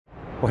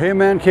Well, hey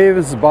ManCave,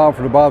 this is Bob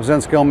for DaBob's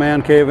N-Scale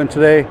ManCave, and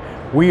today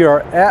we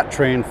are at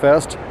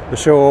Trainfest. The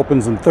show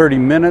opens in 30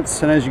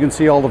 minutes, and as you can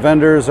see, all the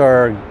vendors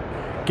are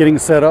getting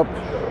set up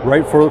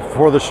right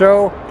for the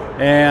show,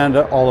 and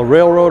all the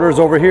railroaders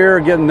over here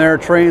getting their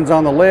trains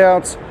on the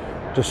layouts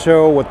to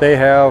show what they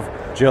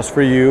have just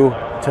for you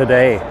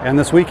today and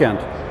this weekend.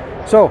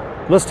 So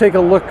let's take a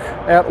look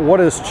at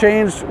what has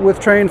changed with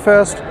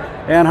Trainfest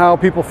and how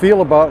people feel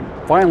about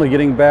finally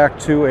getting back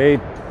to a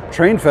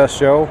Trainfest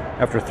show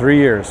after 3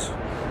 years.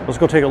 Let's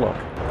go take a look.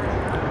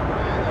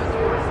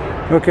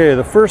 Okay,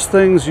 the first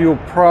things you'll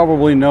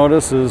probably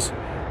notice is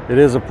it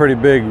is a pretty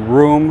big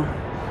room.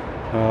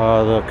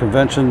 The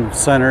convention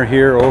center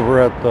here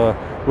over at the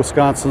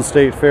Wisconsin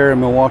State Fair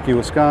in Milwaukee,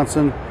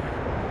 Wisconsin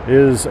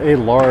is a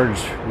large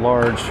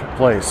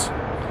place.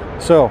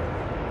 So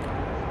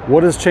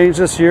what has changed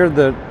this year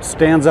that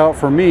stands out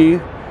for me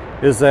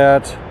is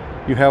that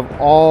you have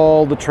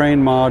all the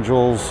train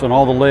modules and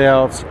all the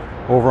layouts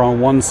over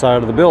on one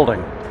side of the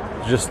building,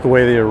 just the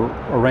way they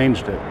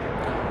arranged it.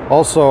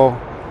 Also,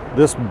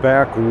 this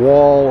back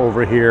wall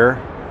over here,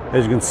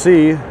 as you can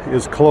see,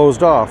 is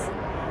closed off.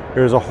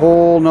 There's a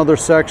whole nother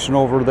section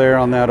over there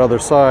on that other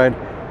side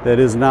that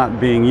is not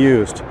being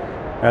used.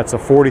 That's a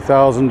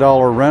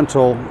 $40,000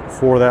 rental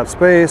for that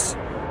space,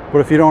 but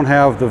if you don't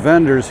have the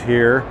vendors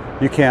here,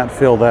 you can't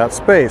fill that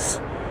space.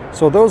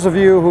 So those of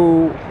you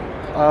who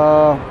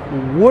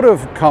would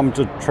have come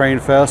to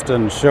Trainfest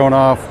and shown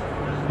off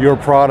your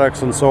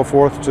products and so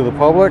forth to the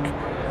public,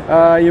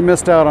 you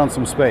missed out on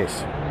some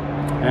space.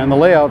 And the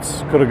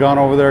layouts could have gone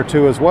over there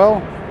too as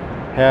well,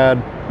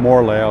 had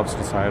more layouts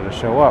decided to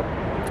show up.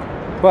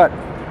 But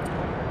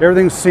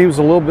everything seems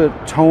a little bit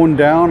toned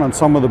down on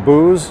some of the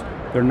booths.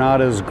 They're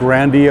not as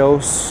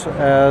grandiose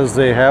as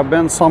they have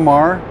been. Some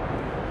are.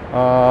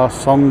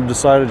 Some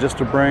decided just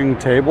to bring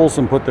tables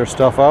and put their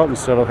stuff out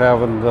instead of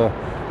having the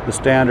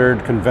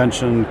standard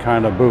convention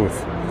kind of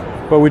booth.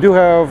 But we do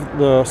have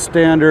the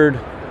standard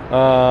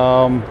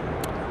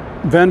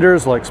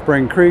vendors like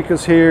Spring Creek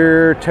is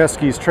here,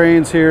 Teskey's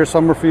Trains here,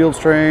 Summerfield's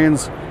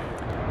Trains,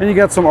 and you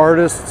got some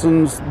artists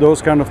and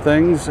those kind of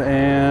things,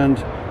 and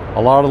a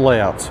lot of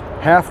layouts.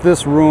 Half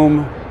this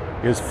room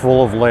is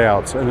full of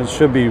layouts, and it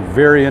should be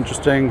very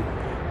interesting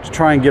to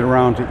try and get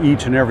around to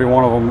each and every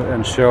one of them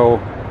and show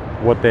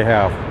what they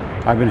have.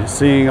 I've been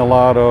seeing a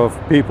lot of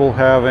people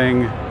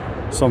having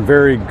some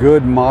very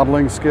good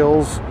modeling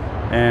skills,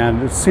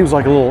 and it seems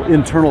like a little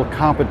internal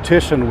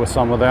competition with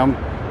some of them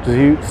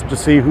to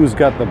see who's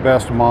got the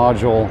best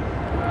module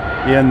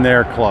in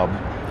their club.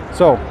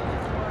 So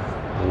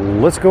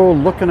let's go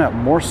looking at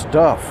more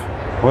stuff.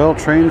 Well,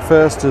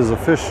 Trainfest is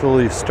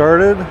officially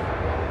started,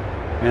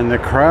 and the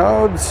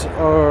crowds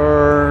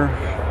are,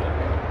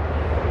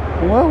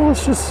 well,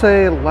 let's just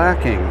say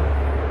lacking.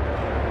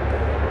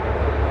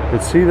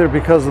 It's either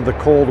because of the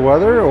cold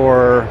weather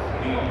or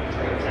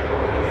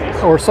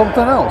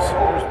something else.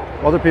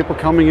 Other people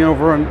coming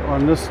over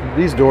on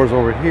these doors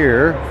over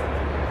here.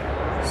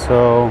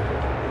 So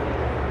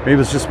maybe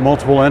it's just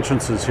multiple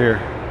entrances here.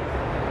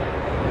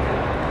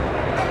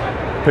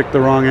 Picked the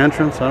wrong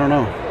entrance, I don't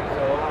know.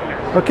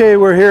 Okay,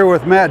 we're here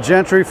with Matt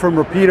Gentry from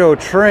Rapido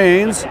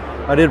Trains.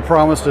 I did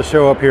promise to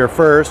show up here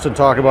first and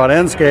talk about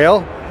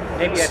N-Scale.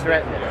 Maybe I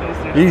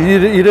threatened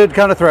it. You did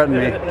kind of threaten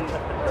me.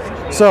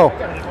 So,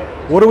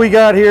 what do we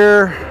got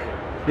here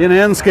in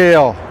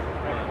N-Scale?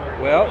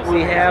 Well, we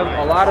have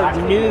a lot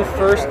of new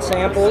first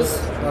samples,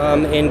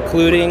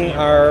 including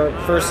our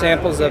first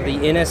samples of the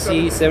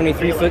NSC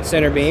 73-foot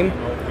center beam.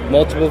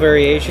 Multiple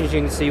variations.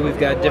 You can see we've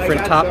got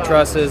different top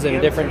trusses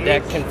and different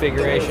deck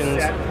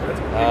configurations.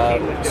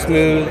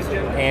 Smooth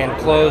and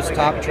closed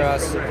top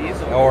truss,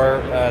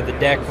 or the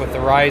deck with the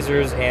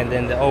risers, and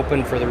then the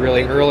open for the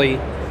really early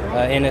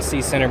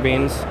NSC center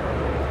beams.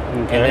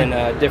 Okay. And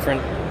then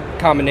different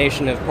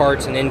combination of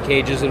parts and end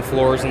cages and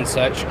floors and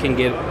such can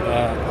give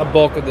a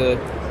bulk of the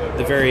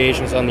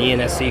variations on the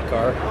NSC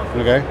car.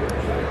 Okay.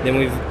 Then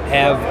we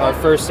have our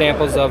first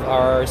samples of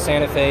our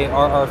Santa Fe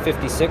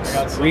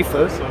RR56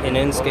 reefer in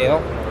N-scale.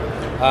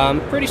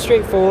 Pretty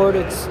straightforward.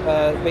 It's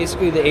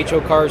basically the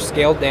HO car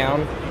scaled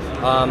down.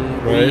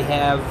 Right. We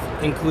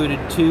have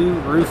included 2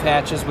 roof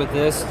hatches with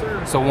this.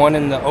 So one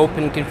in the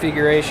open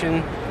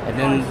configuration, and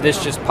then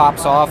this just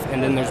pops off,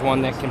 and then there's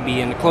one that can be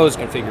in the closed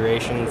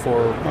configuration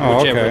for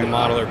whichever the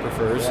modeler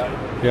prefers.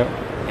 Yep.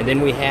 And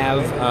then we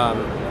have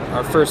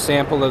our first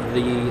sample of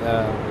the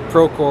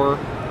Procore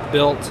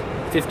built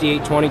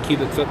 5820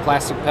 cubic foot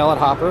plastic pellet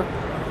hopper.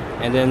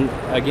 And then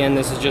again,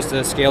 this is just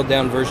a scaled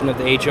down version of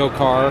the HO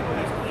car.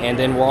 And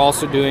then we're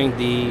also doing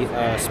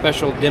the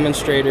special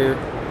demonstrator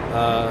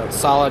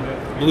solid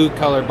blue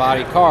color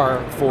body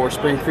car for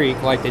Spring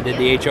Creek, like they did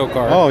the HO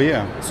car. Oh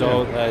yeah.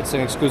 So it's an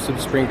exclusive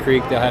to Spring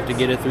Creek. They'll have to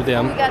get it through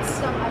them.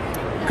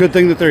 Good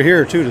thing that they're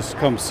here too, to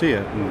come see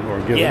it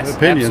or give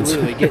opinions.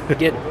 Absolutely.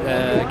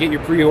 Get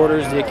your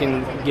pre-orders. They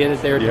can get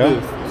it there at the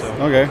booth. So.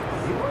 Okay.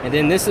 And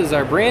then this is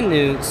our brand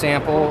new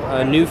sample,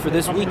 new for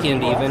this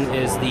weekend even,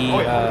 is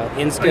the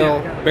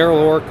N-scale barrel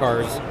ore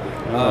cars.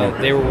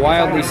 They were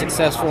wildly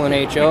successful in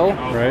HO,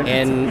 Right.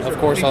 and of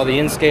course all the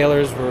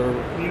N-scalers were,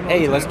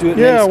 hey, let's do it in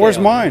Yeah, N-scale. where's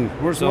mine?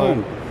 Where's So,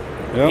 mine?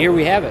 Yep. Here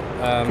we have it.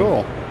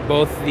 Cool.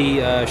 Both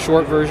the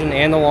short version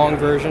and the long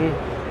version,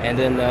 and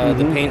then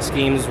the paint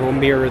schemes will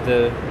mirror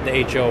the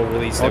HO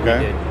release that we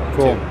did.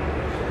 Cool.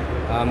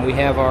 Too. We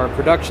have our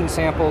production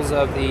samples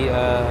of the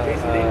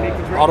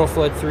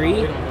AutoFlood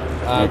 3.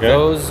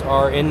 Those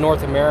are in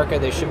North America.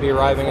 They should be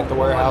arriving at the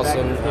warehouse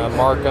in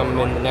Markham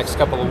in the next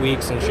couple of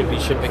weeks and should be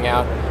shipping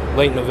out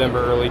late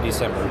November, early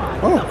December.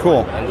 Oh,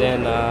 cool. And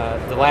then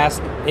the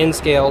last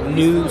in-scale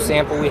new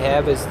sample we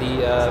have is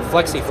the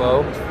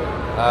FlexiFlow,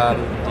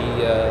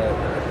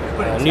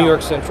 the New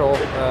York Central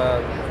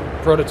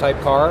prototype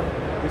car.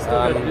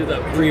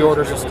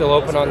 Pre-orders are still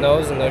open on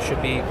those, and those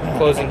should be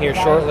closing here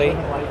shortly.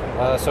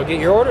 So get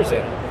your orders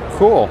in.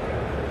 Cool.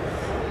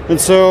 And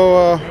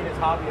so,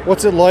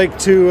 what's it like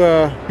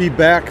to be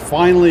back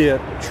finally at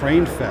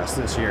Trainfest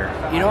this year?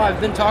 You know, I've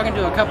been talking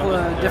to a couple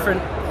of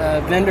different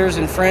vendors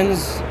and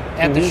friends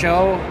at the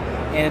show,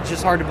 and it's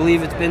just hard to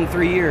believe it's been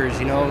 3 years,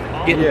 you know,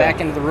 getting back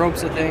into the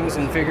ropes of things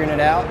and figuring it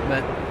out,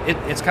 but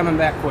it's coming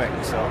back quick.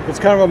 So It's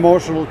kind of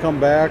emotional to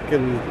come back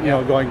and, you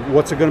know, going,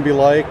 what's it going to be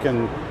like?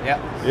 And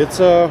it's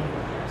a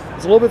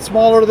little bit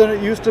smaller than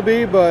it used to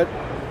be, but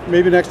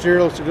maybe next year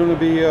it's going to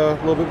be a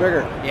little bit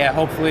bigger. Yeah,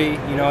 hopefully,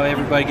 you know,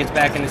 everybody gets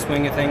back in the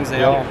swing of things.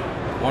 They all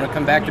want to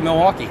come back to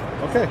Milwaukee.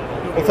 Okay.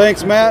 Well,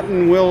 thanks, Matt,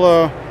 and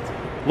we'll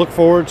look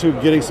forward to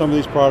getting some of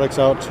these products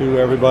out to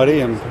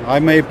everybody, and I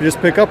may just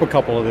pick up a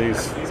couple of these.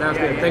 Sounds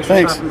good. Thanks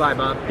for stopping by,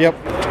 Bob.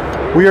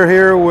 Yep. We are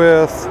here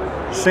with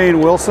Shane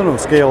Wilson of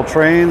Scale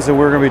Trains, and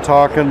we're going to be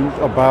talking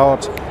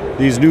about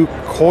these new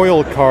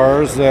coil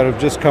cars that have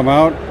just come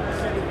out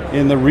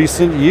in the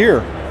recent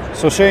year.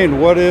 So Shane,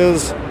 what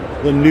is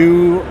the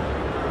new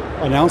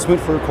announcement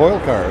for coil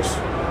cars?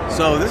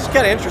 So this is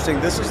kind of interesting.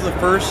 This is the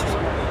first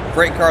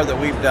freight car that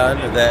we've done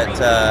that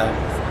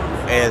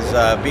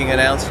is being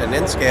announced in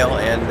N-scale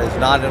and is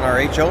not in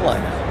our HO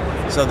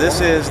lineup. So this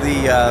is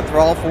the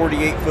Thrall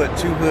 48-foot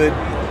 2-hood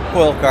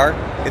coil car.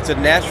 It's a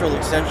natural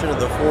extension of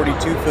the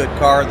 42-foot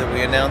car that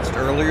we announced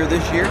earlier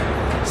this year.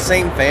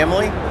 Same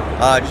family,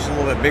 just a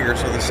little bit bigger.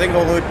 So the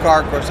single hood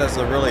car, of course, has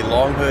the really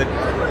long hood.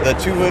 The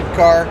 2-hood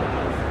car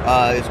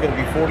is going to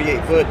be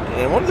 48 foot.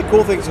 And one of the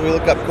cool things, if we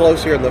look up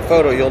close here in the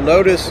photo, you'll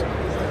notice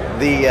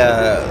the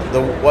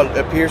what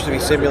appears to be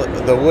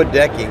the wood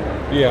decking.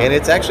 And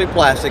it's actually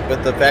plastic,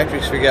 but the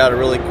factory's figured out a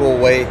really cool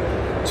way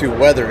to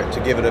weather it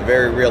to give it a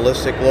very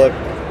realistic look.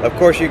 Of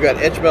course, you've got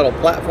edge metal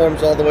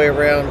platforms all the way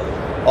around,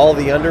 all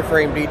the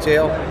underframe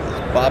detail.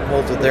 Bob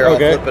holds it there. I'll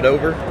flip it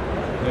over.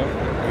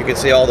 You can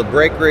see all the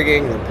brake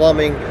rigging, the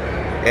plumbing,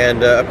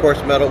 and of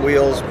course metal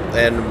wheels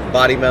and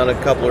body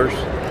mounted couplers.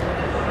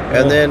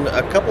 And then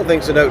a couple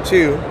things to note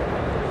too,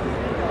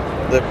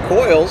 the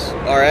coils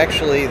are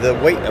actually the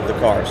weight of the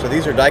car. So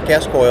these are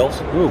die-cast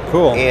coils. Ooh,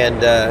 cool.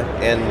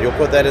 And you'll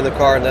put that in the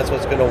car, and that's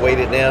what's going to weight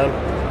it down.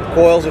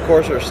 Coils, of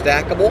course, are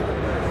stackable,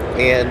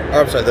 or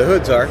I'm sorry, the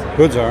hoods are.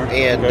 Hoods are.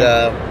 And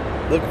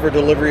looking for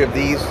delivery of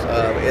these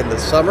in the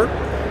summer.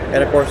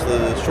 And of course,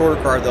 the shorter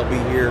car, they'll be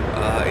here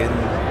in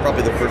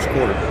probably the first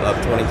quarter of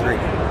 23.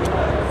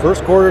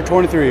 First quarter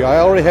 23. I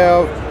already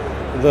have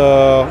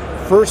the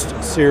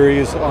first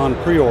series on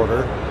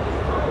pre-order,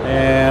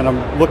 and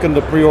I'm looking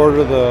to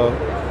pre-order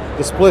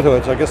the split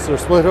hoods. I guess they're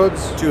split hoods?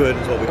 2-hood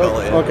is what we call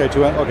it. Okay,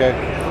 2-hood.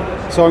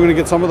 Okay. So I'm going to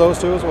get some of those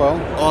too as well.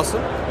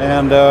 Awesome.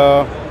 And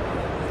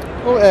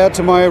we'll add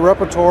to my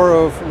repertoire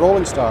of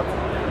rolling stock.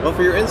 Well,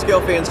 for your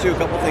N-scale fans too, a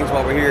couple things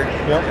while we're here,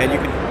 and you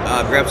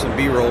can grab some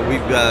B-roll.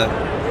 We've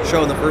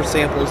shown the first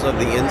samples of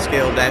the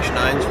N-scale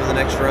 -9s for the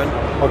next run.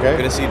 Okay. We're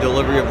going to see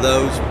delivery of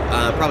those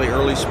probably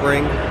early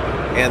spring.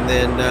 And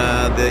then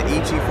the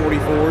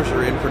ET44s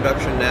are in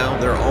production now.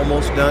 They're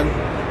almost done.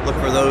 Look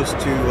for those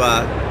to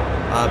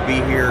be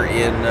here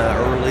in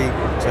early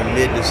to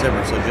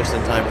mid-December, so just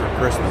in time for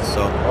Christmas.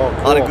 So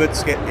a lot of good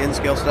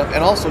in-scale stuff.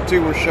 And also,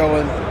 too, we're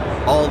showing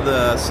all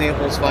the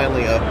samples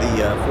finally of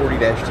the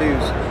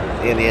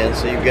 40-2s in the end.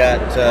 So you've got...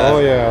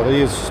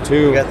 these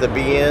two. You've got the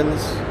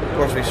BNs. Of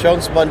course, we've shown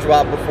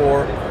SpongeBob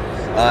before.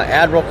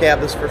 Admiral Cab,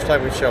 this is the first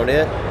time we've shown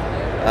it.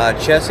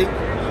 Chessie.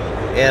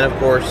 And, of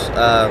course...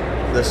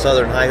 the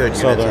Southern high hood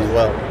units as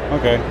well.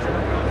 Okay.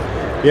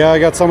 Yeah, I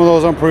got some of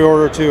those on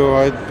pre-order too.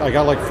 I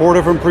got like 4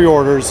 different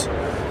pre-orders.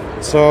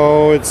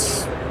 So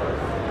it's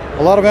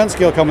a lot of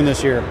N-scale coming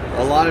this year.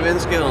 A lot of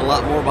N-scale and a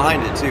lot more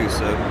behind it too.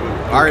 So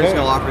our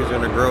N-scale offering is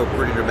going to grow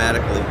pretty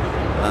dramatically.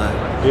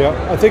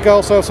 I think I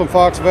also have some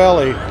Fox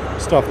Valley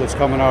stuff that's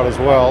coming out as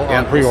well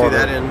on pre-order.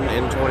 We'll see that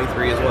in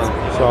 23 as well.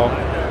 So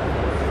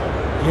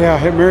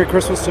yeah, Merry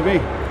Christmas to me.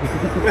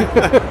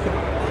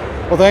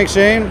 Well, thanks,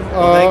 Shane.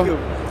 Well, thank you.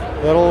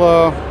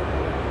 That'll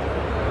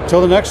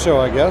till the next show,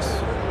 I guess.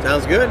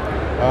 Sounds good.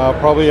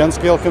 Probably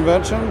N-scale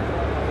convention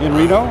in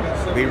Reno.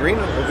 We'll be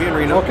in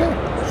Reno. Okay.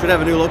 Should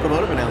have a new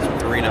locomotive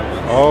announcement for Reno.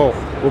 Oh,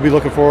 we'll be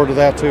looking forward to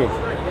that too.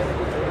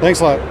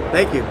 Thanks a lot.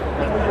 Thank you.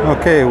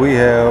 Okay, we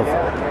have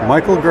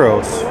Michael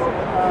Gross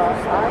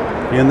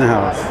in the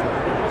house.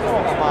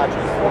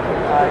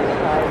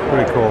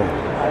 Pretty cool.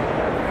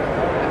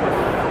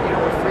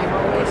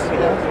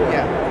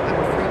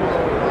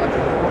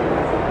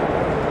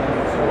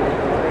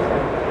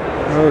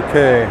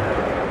 Okay,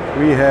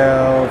 we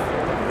have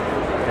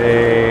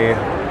a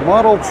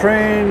model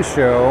train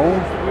show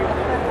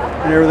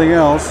and everything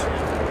else,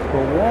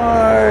 but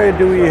why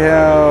do we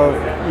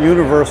have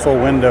universal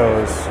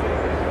windows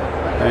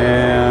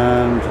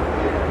and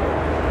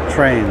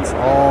trains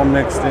all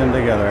mixed in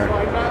together?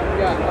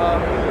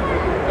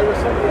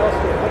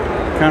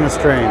 Kind of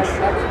strange.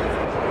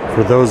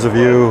 For those of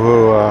you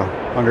who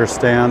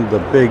understand the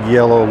big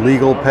yellow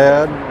legal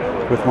pad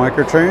with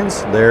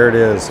microtrains, there it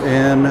is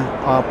in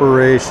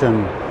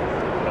operation.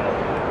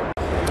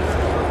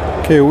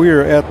 Okay, we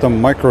are at the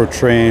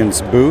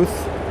microtrains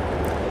booth,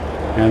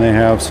 and they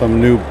have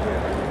some new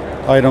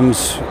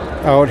items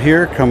out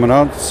here coming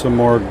out, some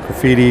more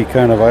graffiti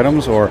kind of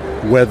items or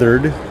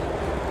weathered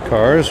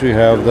cars. We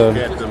have the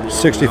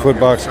 60-foot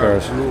box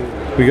cars.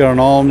 We got an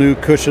all new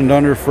cushioned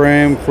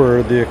underframe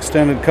for the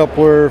extended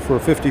coupler for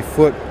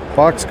 50-foot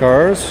box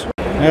cars.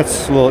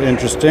 That's a little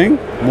interesting.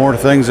 More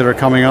things that are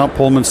coming out.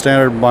 Pullman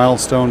standard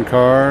milestone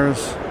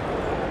cars,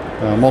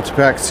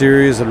 multi-pack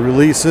series and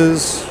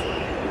releases.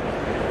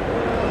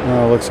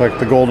 Looks like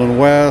the Golden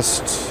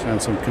West and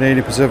some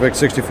Canadian Pacific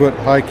 60-foot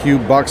high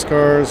cube box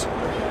cars.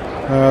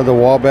 The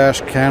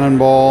Wabash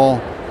Cannonball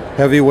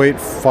heavyweight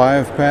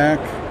 5-pack.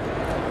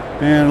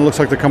 And it looks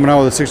like they're coming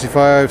out with a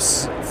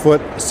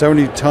 65-foot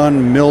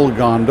 70-ton mill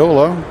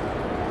gondola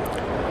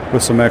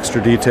with some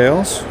extra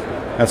details.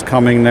 That's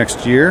coming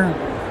next year.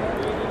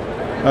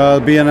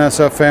 The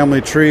BNSF family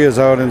tree is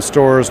out in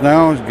stores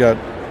now. You've got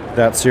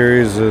that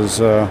series is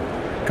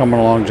coming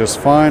along just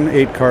fine.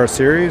 8-car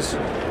series.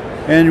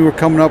 And we're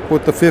coming up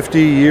with the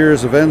 50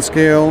 years of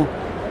N-scale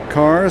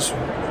cars.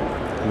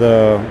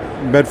 The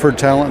Bedford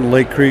Talent and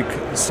Lake Creek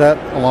set,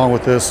 along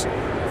with this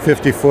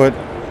 50-foot,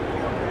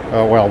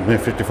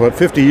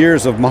 50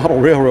 years of model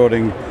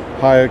railroading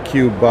high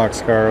cube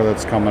box car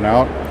that's coming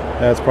out.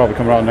 That's probably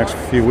coming out in the next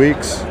few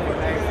weeks.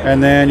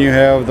 And then you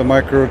have the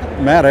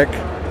Micromatic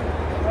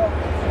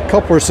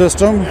coupler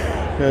system,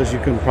 as you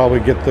can probably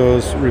get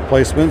those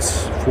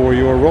replacements for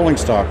your rolling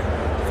stock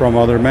from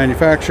other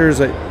manufacturers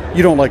that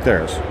you don't like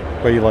theirs,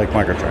 but you like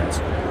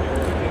microtrains.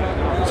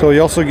 So you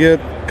also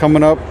get,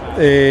 coming up,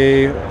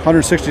 a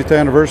 160th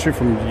anniversary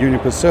from Union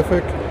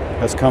Pacific.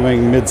 That's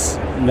coming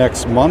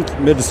next month,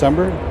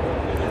 mid-December.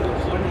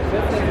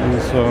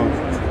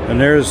 And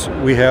there's,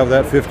 we have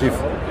that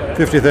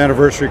 50th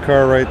anniversary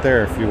car right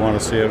there if you want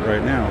to see it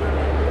right now.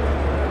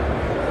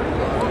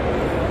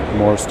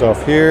 More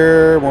stuff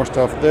here, more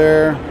stuff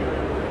there.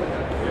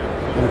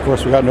 And of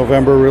course we got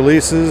November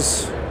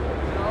releases.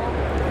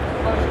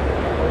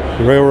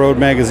 The Railroad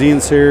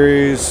Magazine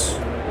series.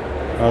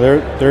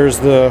 There's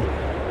the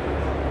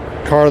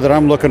car that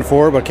I'm looking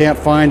for but can't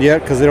find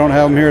yet because they don't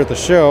have them here at the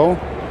show.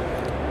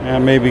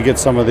 And maybe get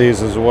some of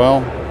these as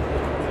well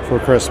for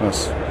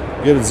Christmas.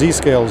 Get a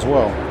Z-scale as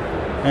well.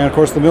 And of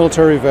course the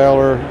Military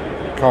Valor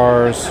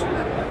cars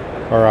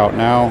are out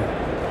now.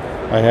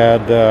 I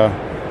had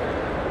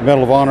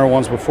Medal of Honor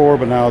ones before,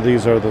 but now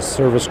these are the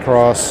Service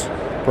Cross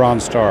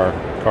Bronze Star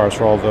cars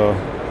for all the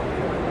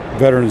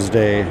Veterans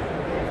Day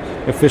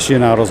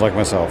aficionados like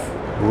myself.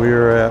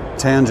 We're at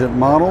Tangent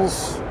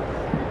Models,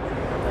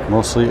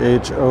 mostly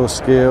HO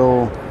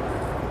scale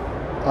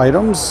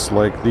items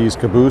like these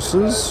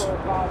cabooses,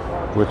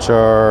 which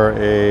are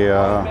a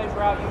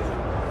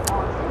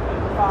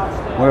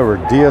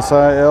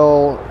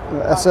DSIL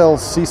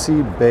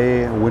SLCC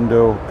bay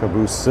window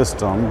caboose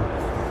system.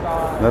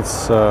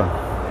 That's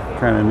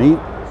kind of neat.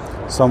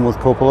 Some with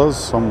cupolas,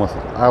 some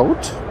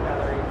without.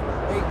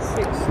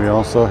 We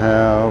also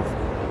have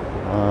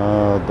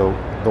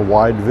the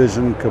wide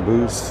vision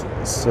caboose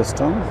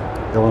system.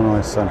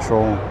 Illinois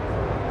Central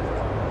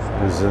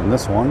is in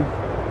this one,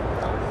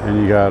 and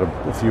you got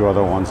a few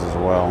other ones as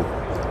well.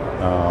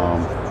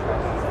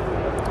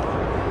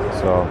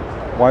 So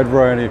wide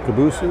variety of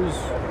cabooses,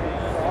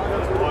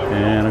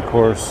 and of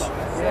course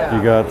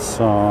you got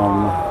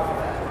some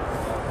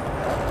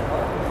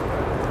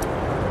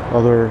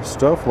other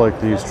stuff like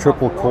these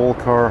triple coal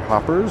car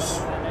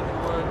hoppers.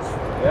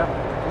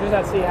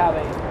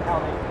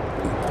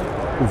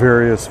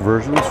 Various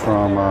versions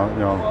from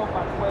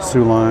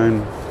Sioux Line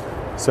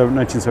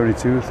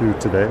 1972 through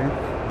today,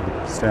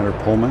 standard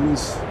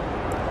Pullmans,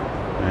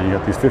 and you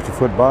got these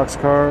 50-foot box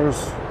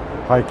cars,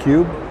 high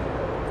cube,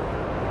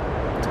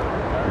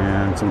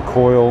 and some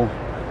coil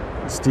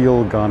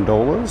steel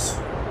gondolas.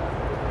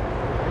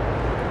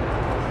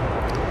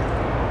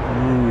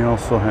 And you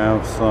also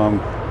have some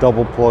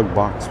double plug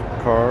box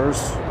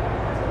cars,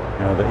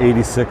 the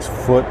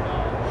 86-foot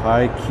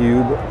high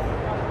cube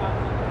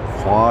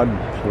quad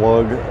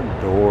plug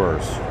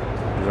doors.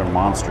 These are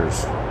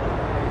monsters.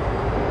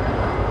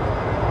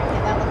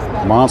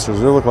 Monsters.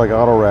 They look like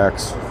auto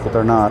racks, but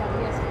they're not.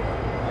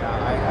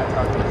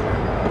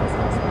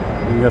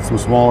 You got some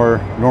smaller,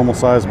 normal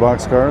sized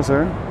box cars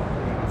there,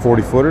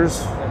 40-footers,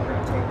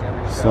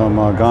 some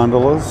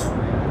gondolas,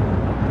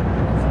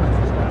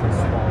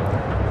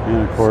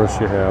 and of course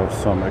you have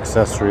some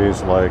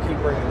accessories like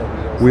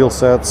wheel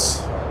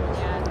sets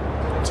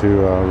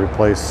to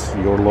replace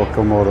your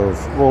locomotive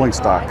rolling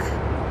stock,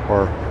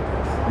 or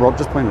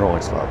just plain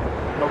rolling stock.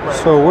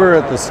 So we're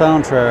at the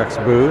Soundtracks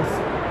booth,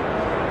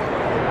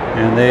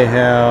 and they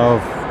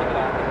have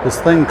this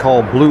thing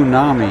called Blue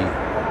Nami.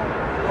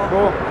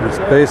 It's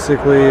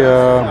basically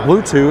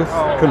Bluetooth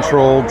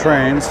controlled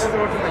trains,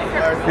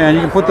 and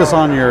you can put this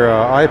on your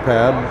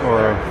iPad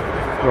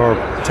or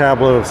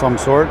tablet of some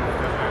sort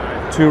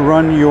to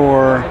run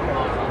your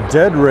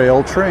dead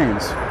rail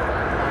trains.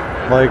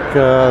 Like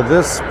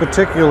this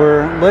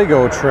particular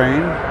Lego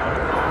train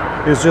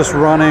is just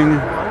running,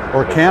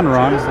 or can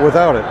run,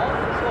 without it.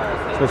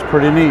 So it's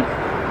pretty neat.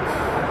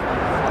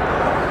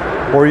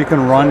 Or you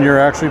can run your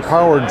actually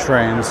powered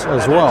trains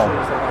as well.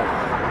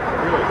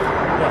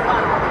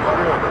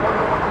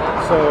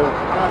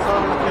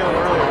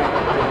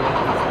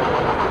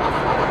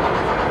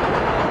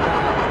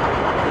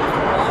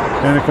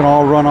 And it can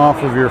all run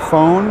off of your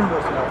phone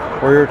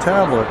or your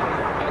tablet.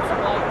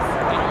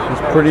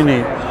 It's pretty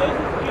neat.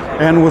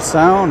 And with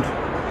sound.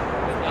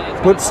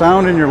 Put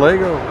sound in your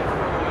Lego.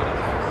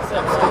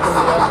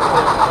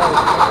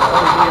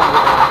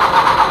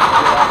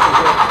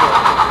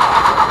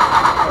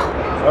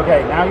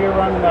 Okay, now you're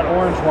running that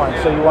orange one.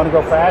 So you want to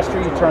go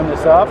faster, you turn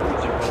this up,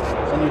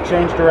 and you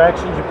change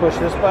directions, you push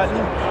this button,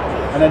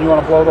 and then you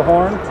want to blow the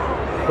horn,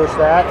 push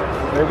that.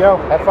 There you go,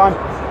 have fun.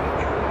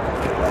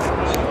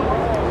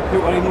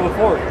 Why don't you move it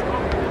forward?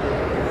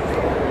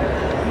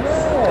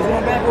 No, it's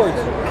going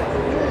backwards.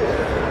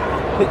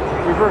 Hit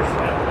reverse.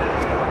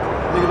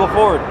 Make it go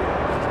forward.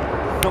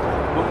 No,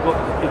 go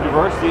in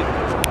reverse. See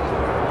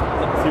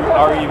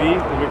REV,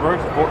 in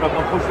reverse,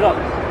 push it up.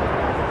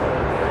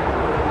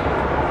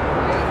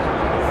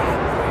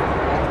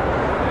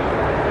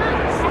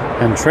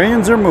 And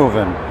trains are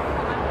moving. You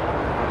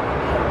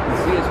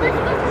see it's moving.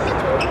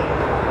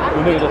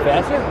 You make it a little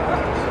faster?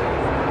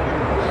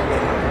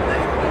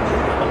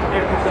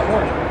 Here, push that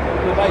horn.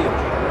 Go by you.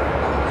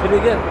 Hit it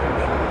again.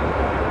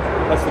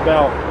 That's the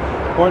bell.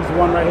 Horn's the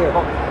one right here. Is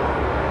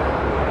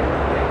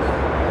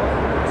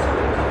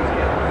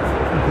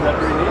that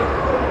pretty neat?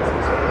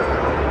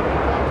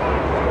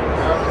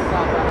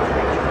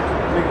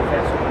 Make it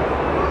faster.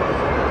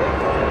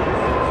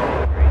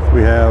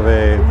 We have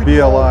a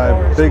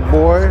BLI Big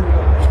Boy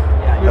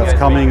that's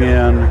coming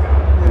in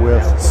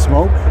with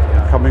smoke,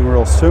 coming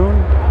real soon.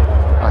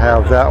 I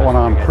have that one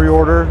on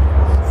pre-order,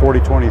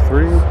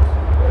 4023.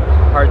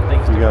 Hard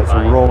things to We got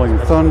some find. Rolling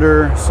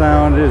Thunder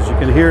sound, as you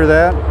can hear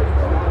that.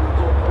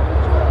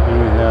 And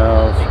we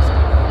have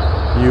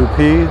UP.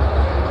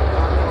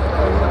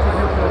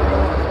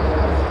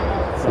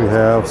 We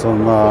have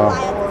some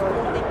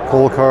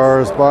coal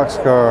cars, box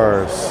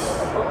cars,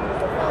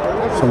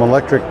 some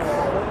electric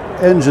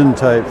engine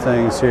type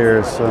things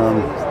here,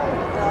 some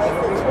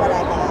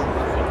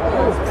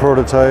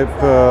prototype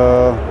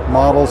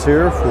models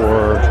here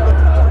for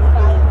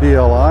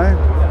BLI,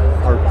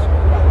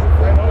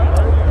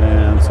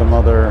 and some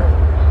other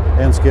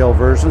N-scale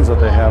versions that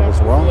they have as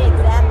well.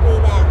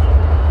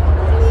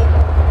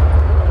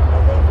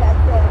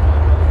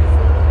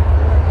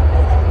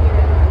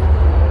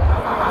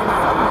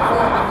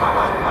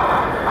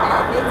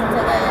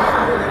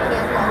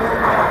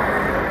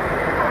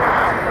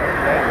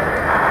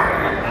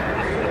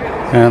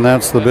 And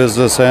that's the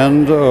business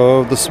end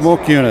of the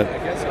smoke unit.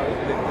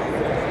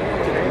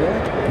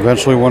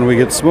 Eventually, when we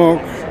get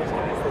smoke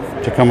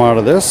to come out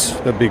of this,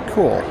 that'd be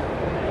cool.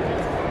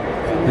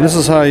 And this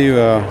is how you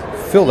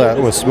fill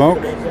that with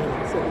smoke.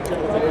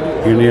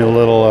 You need a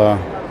little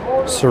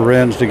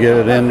syringe to get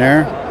it in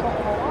there.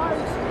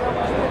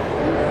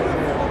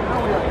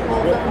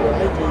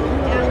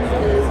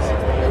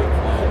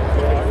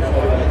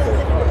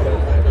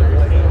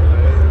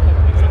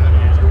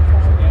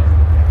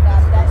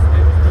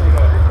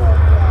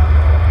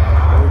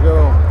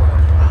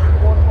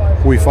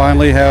 We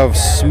finally have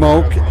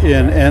smoke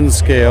in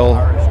N-scale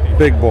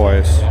big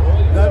boys.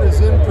 That is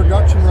in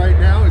production right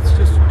now. It's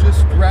just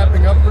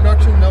wrapping up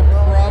production. They'll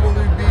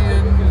probably be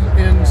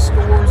in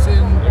stores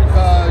in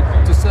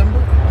December.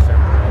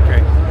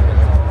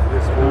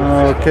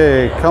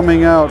 Okay,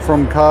 coming out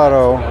from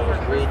Kato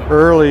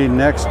early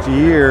next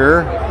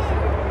year,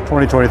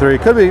 2023.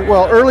 Could be,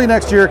 well, early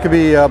next year could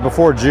be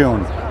before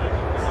June.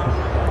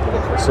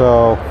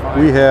 So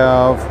we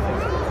have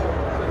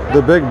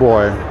the big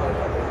boy.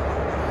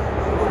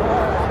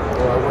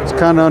 It's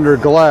kind of under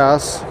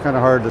glass, kind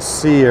of hard to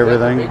see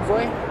everything.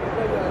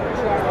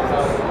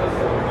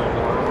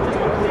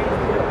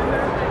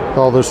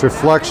 All those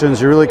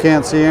reflections, you really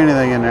can't see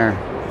anything in there.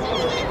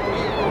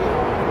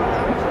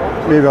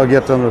 Maybe I'll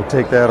get them to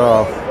take that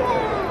off.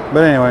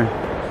 But anyway,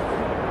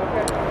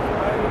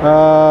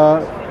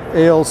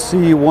 ALC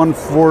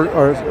 140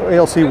 or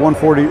ALC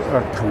 140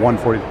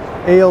 140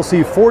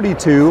 ALC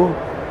 42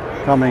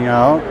 coming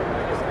out.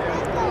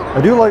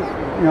 I do like,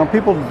 you know,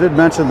 people did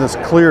mention this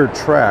clear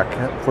track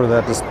for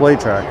that display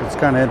track. It's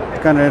kind of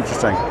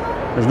interesting.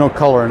 There's no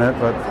color in it,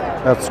 but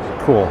that's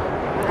cool.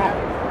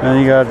 And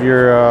you got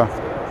your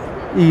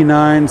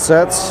E9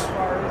 sets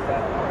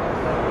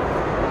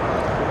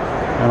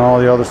and all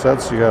the other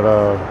sets. You got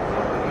a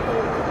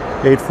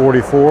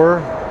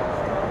 844,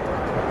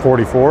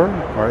 44,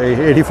 or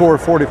 84,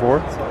 44.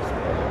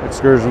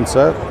 excursion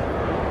set.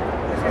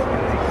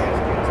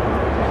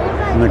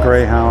 And the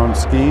Greyhound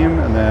scheme,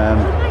 and then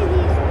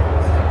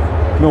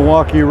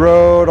Milwaukee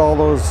Road, all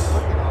those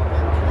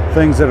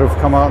things that have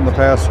come out in the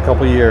past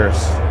couple years.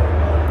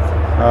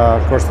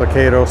 Of course, the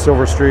Cato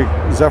Silver Streak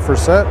Zephyr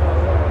set.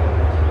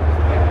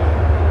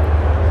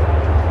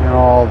 And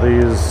all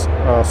these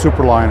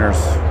Superliners.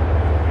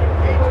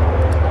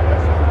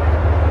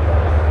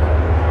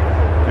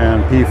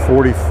 And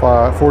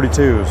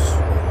P42s.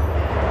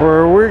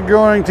 Where we're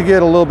going to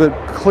get a little bit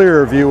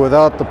clearer view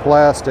without the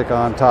plastic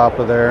on top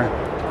of there,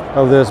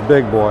 of this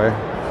big boy.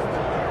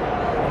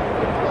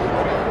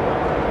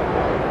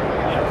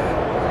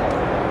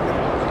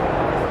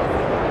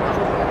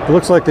 It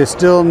looks like they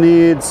still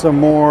need some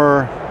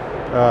more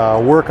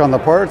work on the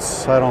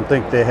parts. I don't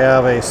think they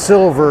have a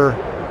silver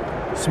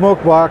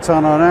smoke box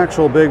on an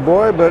actual big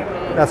boy, but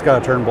that's got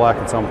to turn black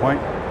at some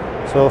point.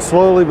 So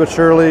slowly but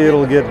surely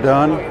it'll get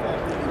done.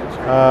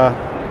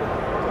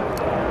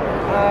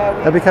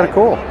 That'd be kind of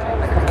cool.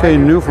 Okay,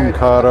 new from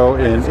Cato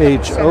in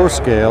HO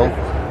scale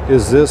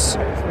is this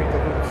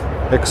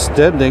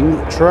extending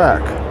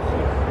track.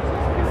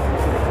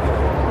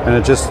 And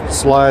it just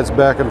slides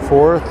back and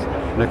forth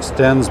and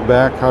extends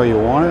back how you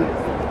want it.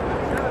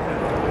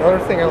 The other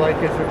thing I like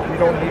is that you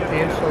don't need the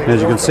insulated.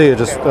 As you can see,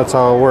 that's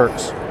how it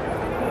works.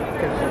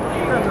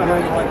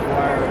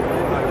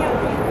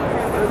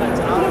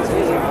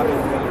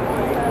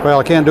 Well,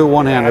 I can't do it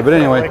one-handed, but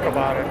anyway,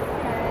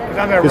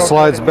 it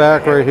slides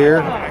back right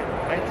here,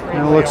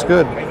 and it looks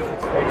good.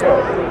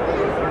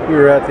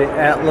 We're at the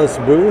Atlas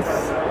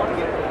booth,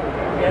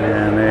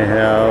 and they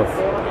have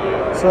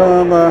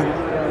some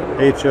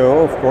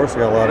HO, of course,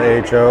 they got a lot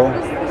of HO,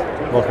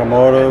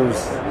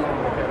 locomotives,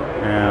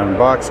 and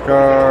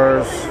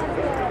boxcars.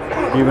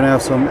 You even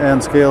have some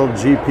N-scale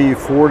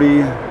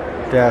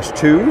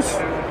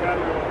GP40-2s.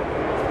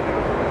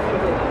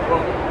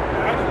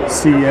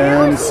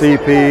 CN,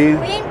 CP,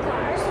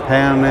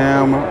 Pan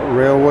Am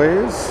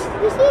Railways.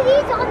 You see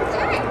these all the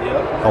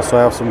time. Also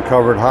have some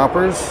covered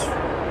hoppers.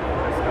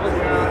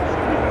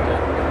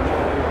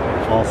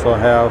 Also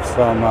have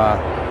some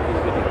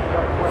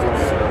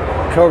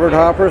covered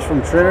hoppers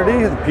from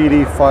Trinity, the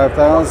PD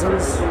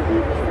 5000s.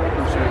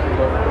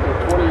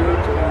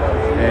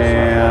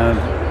 And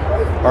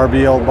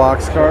RBL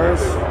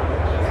boxcars.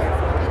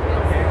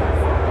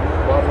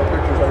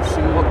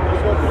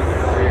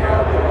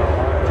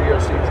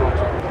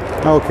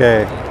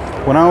 Okay,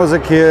 when I was a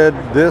kid,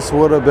 this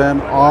would have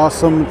been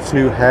awesome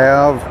to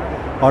have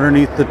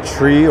underneath the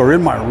tree or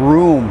in my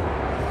room.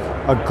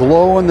 A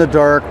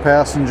glow-in-the-dark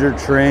passenger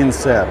train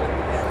set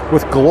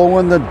with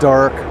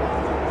glow-in-the-dark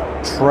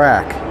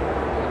track.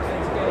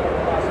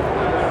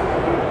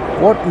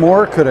 What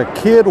more could a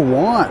kid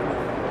want?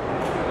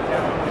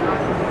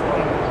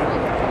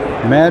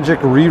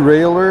 Magic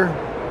re-railer.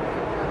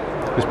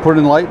 Just put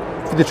in light.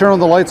 If you turn all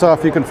the lights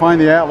off, you can find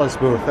the Atlas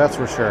booth, that's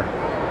for sure.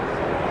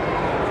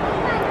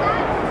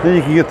 Then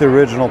you can get the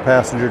original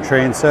passenger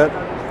train set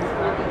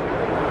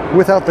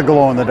without the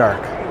glow in the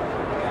dark.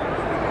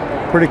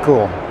 Pretty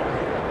cool.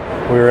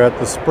 We're at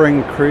the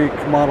Spring Creek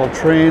Model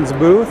Trains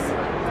booth,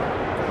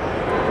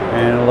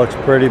 and it looks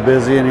pretty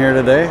busy in here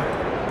today.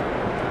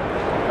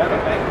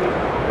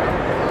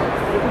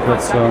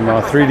 Got some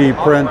 3D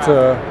print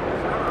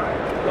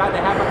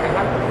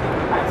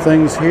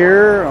things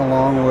here,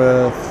 along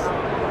with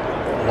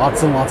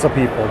lots and lots of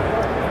people.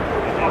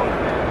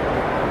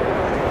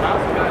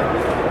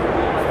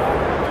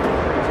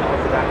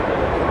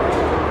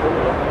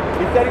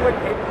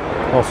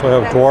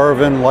 Also have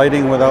Dwarven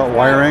lighting without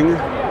wiring.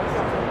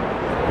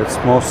 It's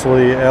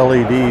mostly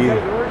LED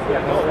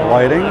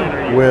lighting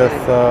with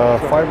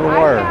fiber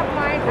wire.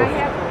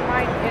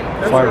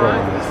 Fiber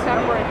lines.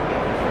 Separate,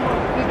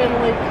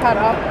 evenly cut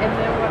up, and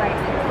then what I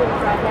do is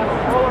I have a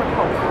roller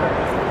coaster.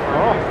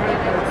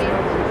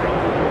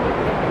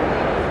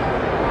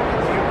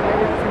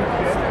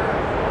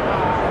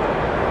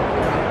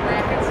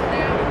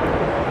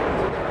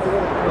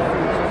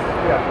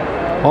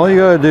 All you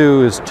gotta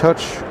do is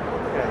touch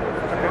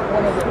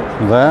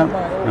that,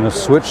 and the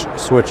switch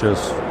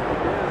switches.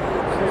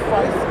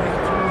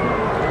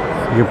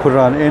 You can put it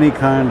on any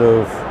kind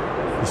of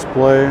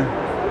display,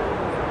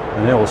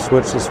 and it will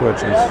switch the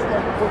switches.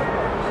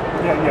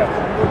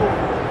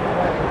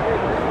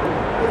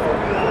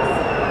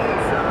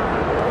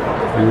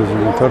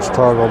 Using the touch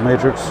toggle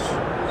matrix.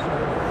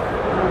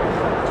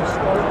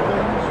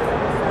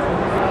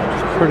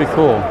 Pretty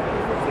cool.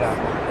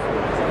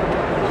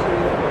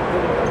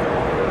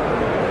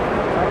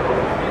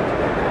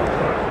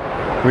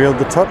 We have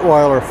the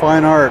Tutwiler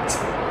Fine Art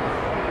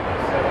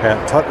at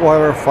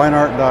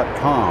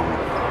tutwilerfineart.com.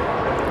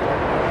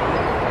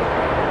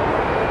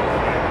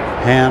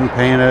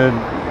 Hand-painted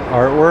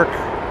artwork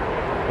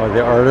by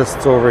the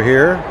artists over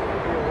here.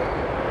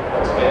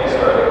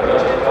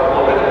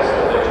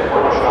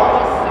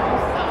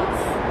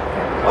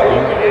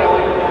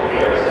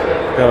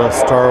 Got a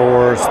Star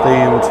Wars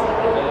themed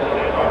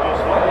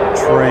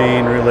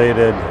train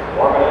related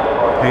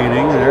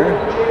painting there.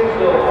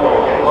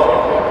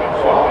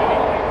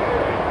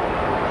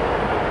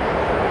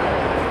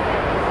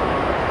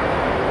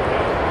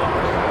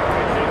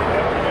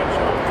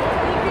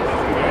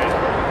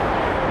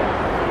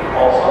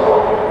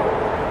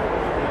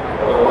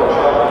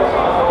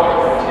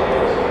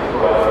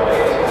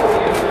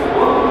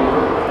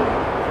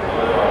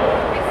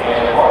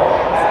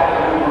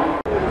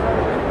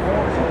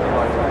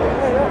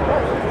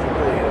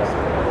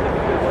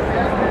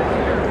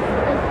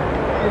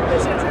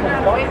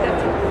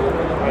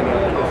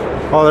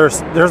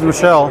 there's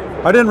Michelle.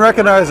 I didn't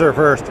recognize her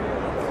first.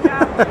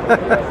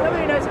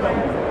 Nobody knows about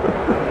it.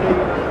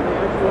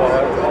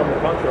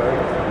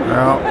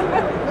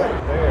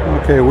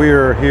 Yeah. Okay, we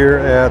are here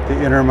at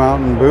the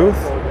Intermountain booth.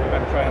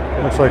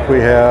 Looks like we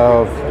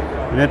have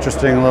an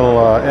interesting little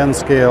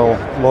N-scale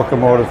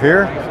locomotive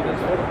here.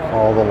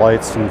 All the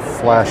lights and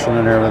flashing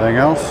and everything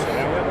else.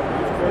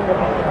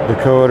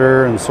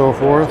 Decoder and so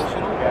forth.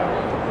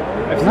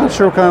 I'm not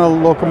sure what kind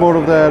of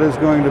locomotive that is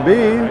going to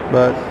be,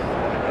 but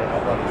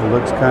it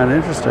looks kind of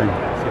interesting.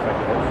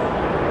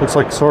 Looks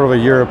like sort of a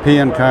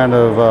European kind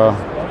of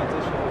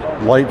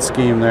light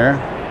scheme there.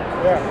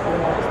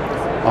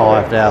 I'll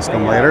have to ask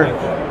them later.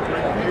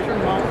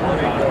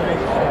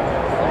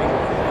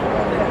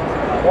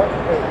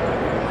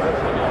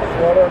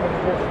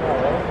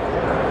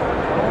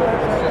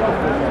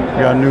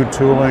 Got new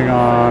tooling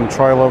on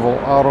tri-level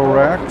auto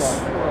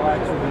racks.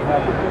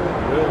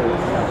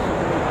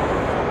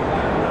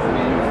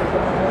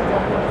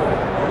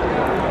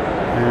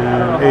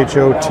 And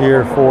HO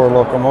Tier 4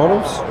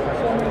 locomotives.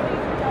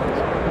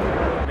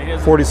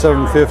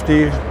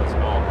 4750,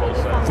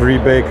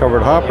 3-bay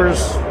covered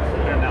hoppers.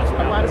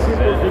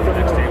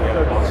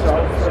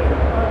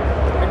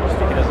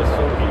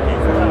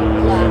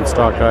 And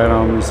stock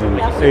items and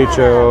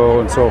HO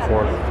and so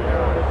forth.